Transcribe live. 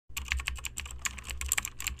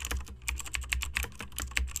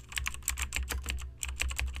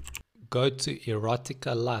Go to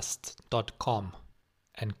eroticalust.com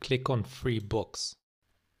and click on free books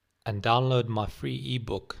and download my free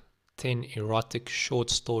ebook 10 Erotic Short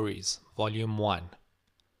Stories Volume 1.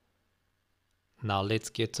 Now let's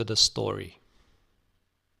get to the story.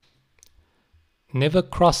 Never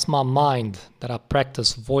crossed my mind that I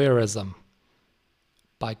practice voyeurism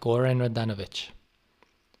by Goran Radanovic.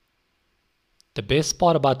 The best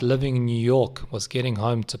part about living in New York was getting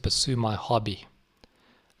home to pursue my hobby.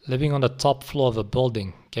 Living on the top floor of a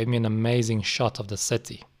building gave me an amazing shot of the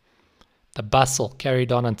city. The bustle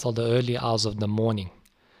carried on until the early hours of the morning,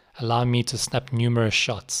 allowing me to snap numerous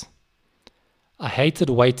shots. I hated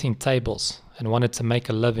waiting tables and wanted to make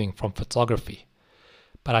a living from photography,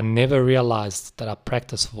 but I never realized that I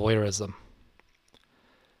practiced voyeurism.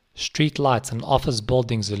 Street lights and office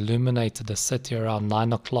buildings illuminated the city around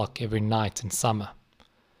 9 o'clock every night in summer.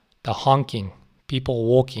 The honking, people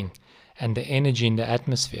walking, and the energy in the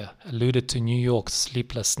atmosphere alluded to New York's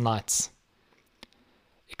sleepless nights.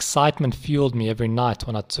 Excitement fueled me every night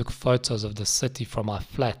when I took photos of the city from my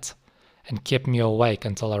flat and kept me awake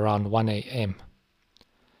until around 1 a.m.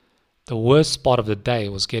 The worst part of the day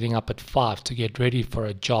was getting up at 5 to get ready for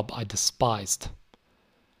a job I despised.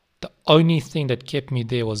 The only thing that kept me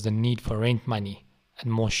there was the need for rent money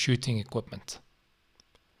and more shooting equipment.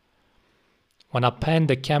 When I panned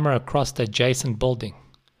the camera across the adjacent building,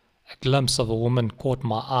 a glimpse of a woman caught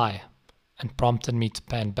my eye and prompted me to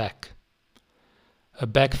pan back. Her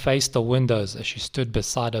back faced the windows as she stood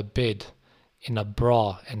beside her bed in a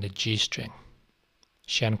bra and a G-string.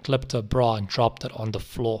 She unclipped her bra and dropped it on the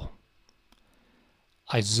floor.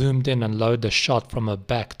 I zoomed in and lowered the shot from her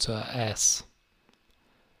back to her ass.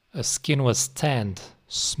 Her skin was tanned,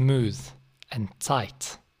 smooth, and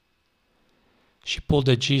tight. She pulled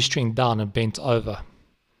her G-string down and bent over.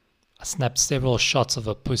 I snapped several shots of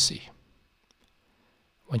her pussy.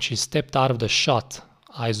 When she stepped out of the shot,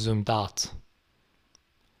 I zoomed out.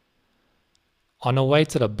 On her way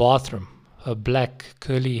to the bathroom, her black,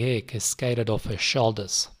 curly hair cascaded off her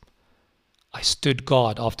shoulders. I stood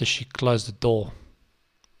guard after she closed the door.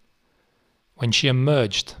 When she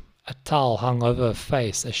emerged, a towel hung over her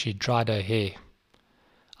face as she dried her hair.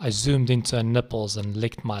 I zoomed into her nipples and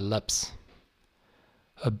licked my lips.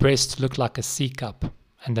 Her breasts looked like a C cup,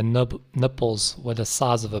 and the nipples were the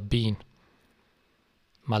size of a bean.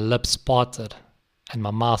 My lips parted, and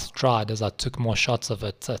my mouth dried as I took more shots of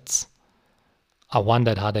her tits. I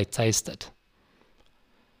wondered how they tasted.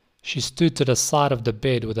 She stood to the side of the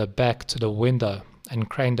bed with her back to the window and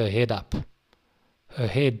craned her head up. Her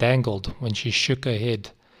hair dangled when she shook her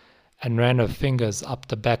head and ran her fingers up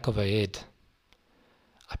the back of her head.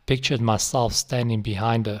 I pictured myself standing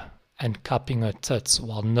behind her and cupping her tits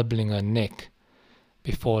while nibbling her neck,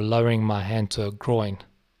 before lowering my hand to her groin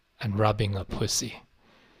and rubbing her pussy.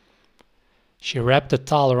 She wrapped a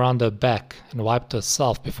towel around her back and wiped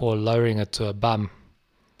herself before lowering it to her bum.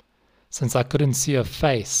 Since I couldn't see her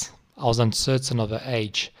face, I was uncertain of her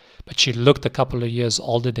age, but she looked a couple of years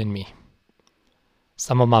older than me.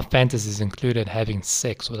 Some of my fantasies included having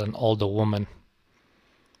sex with an older woman.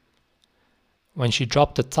 When she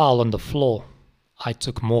dropped the towel on the floor, I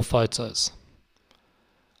took more photos.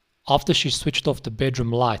 After she switched off the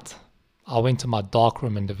bedroom light, I went to my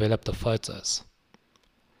darkroom and developed the photos.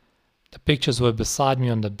 The pictures were beside me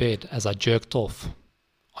on the bed as I jerked off.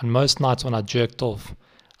 On most nights when I jerked off,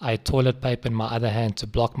 I had toilet paper in my other hand to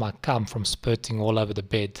block my cum from spurting all over the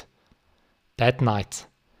bed. That night,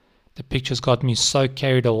 the pictures got me so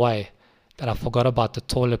carried away that I forgot about the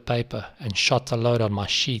toilet paper and shot a load on my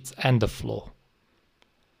sheets and the floor.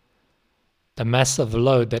 The massive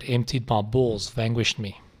load that emptied my balls vanquished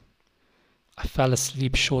me. I fell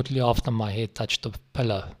asleep shortly after my head touched the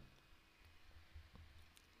pillow.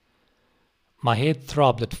 My head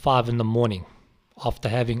throbbed at 5 in the morning after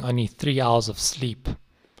having only 3 hours of sleep.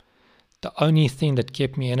 The only thing that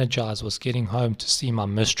kept me energized was getting home to see my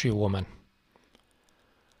mystery woman.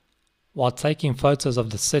 While taking photos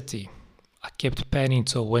of the city, I kept panning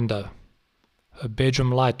to a window. Her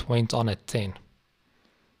bedroom light went on at 10.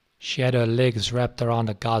 She had her legs wrapped around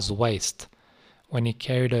a guy's waist when he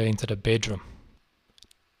carried her into the bedroom.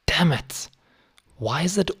 Damn it! Why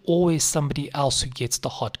is it always somebody else who gets the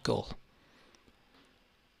hot girl?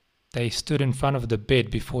 They stood in front of the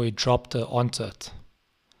bed before he dropped her onto it.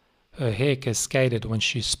 Her hair cascaded when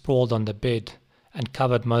she sprawled on the bed and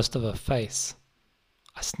covered most of her face.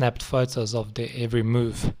 I snapped photos of their every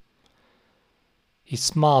move. He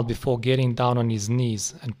smiled before getting down on his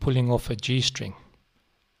knees and pulling off a G-string.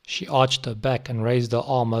 She arched her back and raised her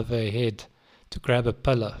arm over her head to grab a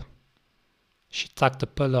pillow. She tucked the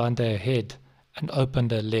pillow under her head and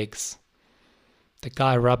opened her legs. The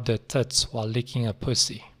guy rubbed her tits while licking her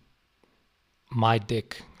pussy. My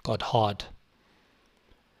dick got hard.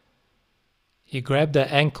 He grabbed her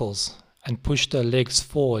ankles and pushed her legs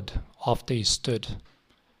forward after he stood.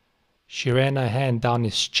 She ran her hand down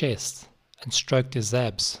his chest and stroked his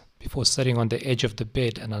abs before sitting on the edge of the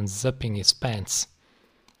bed and unzipping his pants.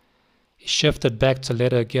 He shifted back to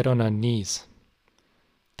let her get on her knees.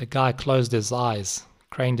 The guy closed his eyes,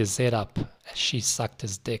 craned his head up as she sucked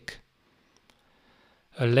his dick.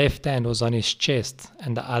 Her left hand was on his chest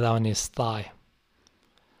and the other on his thigh.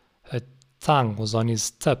 Her tongue was on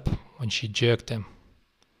his tip when she jerked him.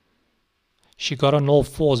 She got on all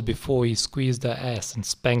fours before he squeezed her ass and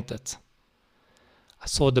spanked it. I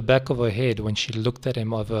saw the back of her head when she looked at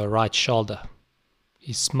him over her right shoulder.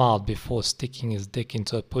 He smiled before sticking his dick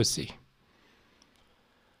into her pussy.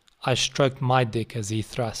 I stroked my dick as he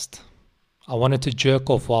thrust. I wanted to jerk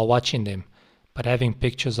off while watching them, but having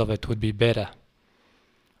pictures of it would be better.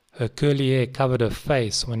 Her curly hair covered her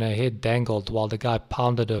face when her head dangled while the guy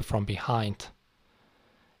pounded her from behind.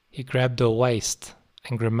 He grabbed her waist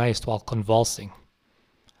and grimaced while convulsing.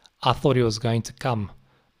 I thought he was going to come,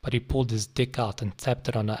 but he pulled his dick out and tapped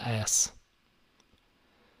it on her ass.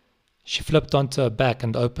 She flipped onto her back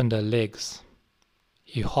and opened her legs.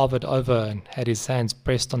 He hovered over her and had his hands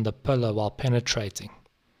pressed on the pillow while penetrating.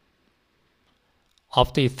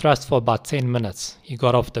 After he thrust for about 10 minutes, he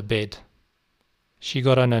got off the bed. She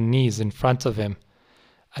got on her knees in front of him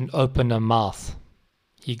and opened her mouth.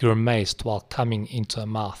 He grimaced while coming into her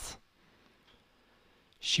mouth.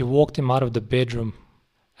 She walked him out of the bedroom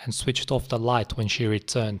and switched off the light when she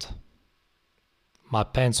returned. My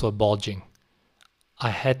pants were bulging. I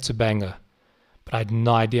had to bang her, but I had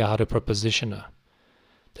no idea how to proposition her.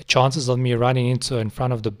 The chances of me running into her in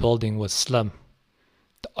front of the building was slim.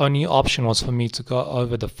 The only option was for me to go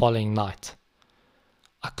over the following night.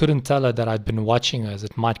 I couldn't tell her that I'd been watching her as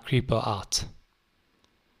it might creep her out.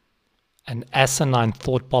 An asinine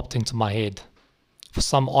thought popped into my head. For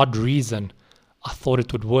some odd reason, I thought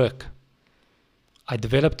it would work. I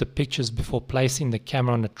developed the pictures before placing the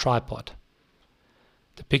camera on a tripod.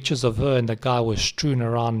 The pictures of her and the guy were strewn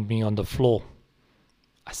around me on the floor.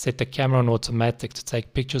 I set the camera on automatic to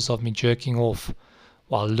take pictures of me jerking off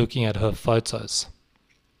while looking at her photos.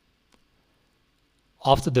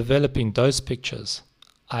 After developing those pictures,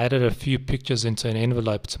 I added a few pictures into an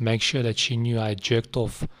envelope to make sure that she knew I had jerked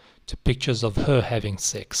off to pictures of her having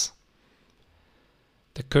sex.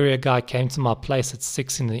 The courier guy came to my place at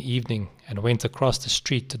 6 in the evening and went across the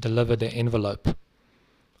street to deliver the envelope.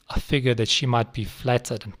 I figured that she might be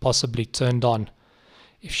flattered and possibly turned on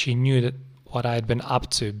if she knew that what I had been up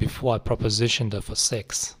to before I propositioned her for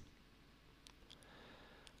sex.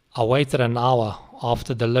 I waited an hour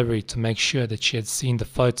after delivery to make sure that she had seen the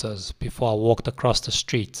photos before I walked across the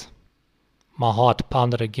street. My heart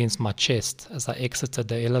pounded against my chest as I exited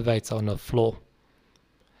the elevator on the floor.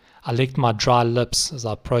 I licked my dry lips as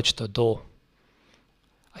I approached the door.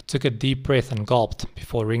 I took a deep breath and gulped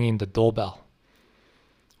before ringing the doorbell.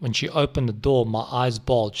 When she opened the door, my eyes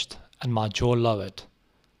bulged and my jaw lowered.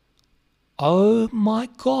 "Oh my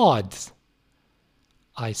God,"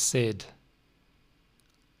 I said.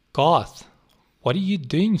 "Garth, what are you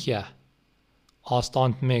doing here?" asked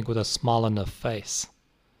Aunt Meg with a smile on her face.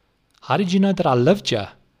 "How did you know that I lived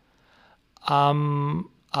here?"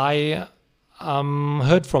 I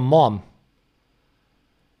heard from Mom."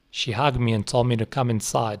 She hugged me and told me to come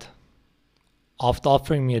inside. After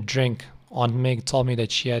offering me a drink, Aunt Meg told me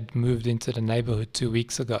that she had moved into the neighborhood 2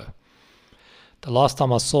 weeks ago. The last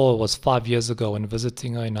time I saw her was 5 years ago when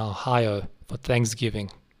visiting her in Ohio for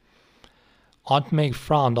Thanksgiving. Aunt Meg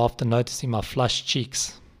frowned after noticing my flushed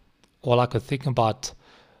cheeks. All I could think about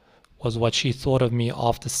was what she thought of me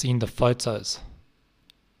after seeing the photos.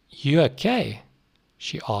 "You okay?"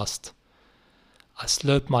 she asked. I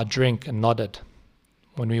slurped my drink and nodded.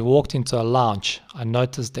 When we walked into a lounge, I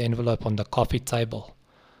noticed the envelope on the coffee table.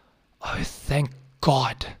 "Oh, thank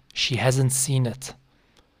God, she hasn't seen it."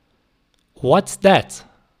 "What's that?"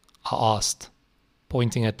 I asked,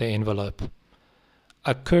 pointing at the envelope.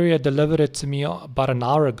 "A courier delivered it to me about an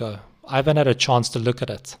hour ago. I haven't had a chance to look at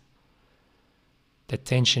it." The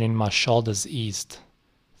tension in my shoulders eased.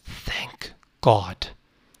 Thank God.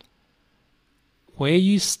 "Where are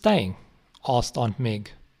you staying?" asked Aunt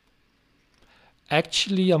Meg.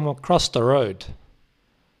 "Actually, I'm across the road."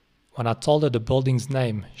 When I told her the building's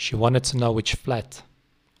name, she wanted to know which flat.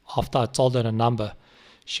 After I told her the number,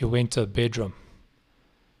 she went to her bedroom.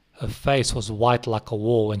 Her face was white like a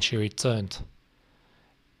wall when she returned.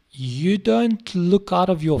 "You don't look out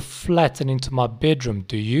of your flat and into my bedroom,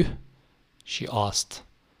 do you?" she asked.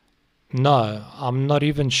 No, I'm not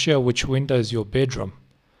even sure which window is your bedroom.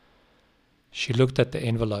 She looked at the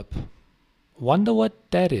envelope. Wonder what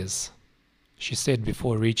that is, she said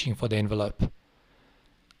before reaching for the envelope.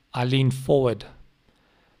 I leaned forward.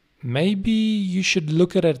 Maybe you should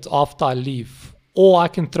look at it after I leave, or I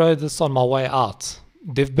can throw this on my way out.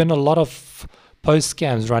 There've been a lot of post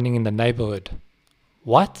scams running in the neighborhood.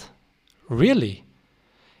 What? Really?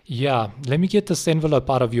 Yeah, let me get this envelope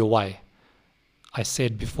out of your way, I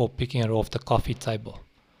said before picking it off the coffee table.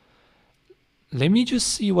 Let me just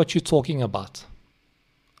see what you're talking about.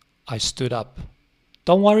 I stood up.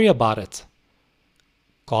 Don't worry about it.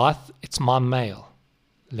 Garth, it's my mail.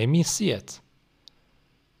 Let me see it.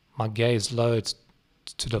 My gaze lowered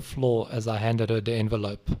to the floor as I handed her the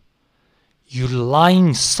envelope. You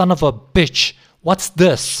lying son of a bitch! What's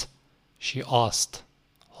this? She asked,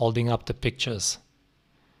 holding up the pictures.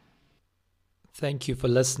 Thank you for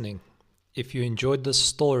listening. If you enjoyed this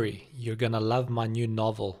story, you're gonna love my new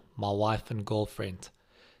novel, My Wife and Girlfriend.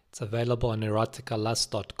 It's available on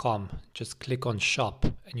eroticalust.com. Just click on shop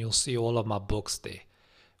and you'll see all of my books there.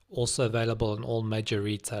 Also available on all major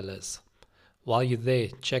retailers. While you're there,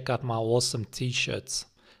 check out my awesome t-shirts,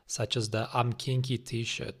 such as the I'm Kinky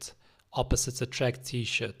t-shirt, Opposites Attract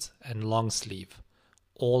t-shirt, and long sleeve.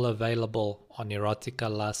 All available on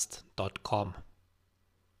eroticalust.com.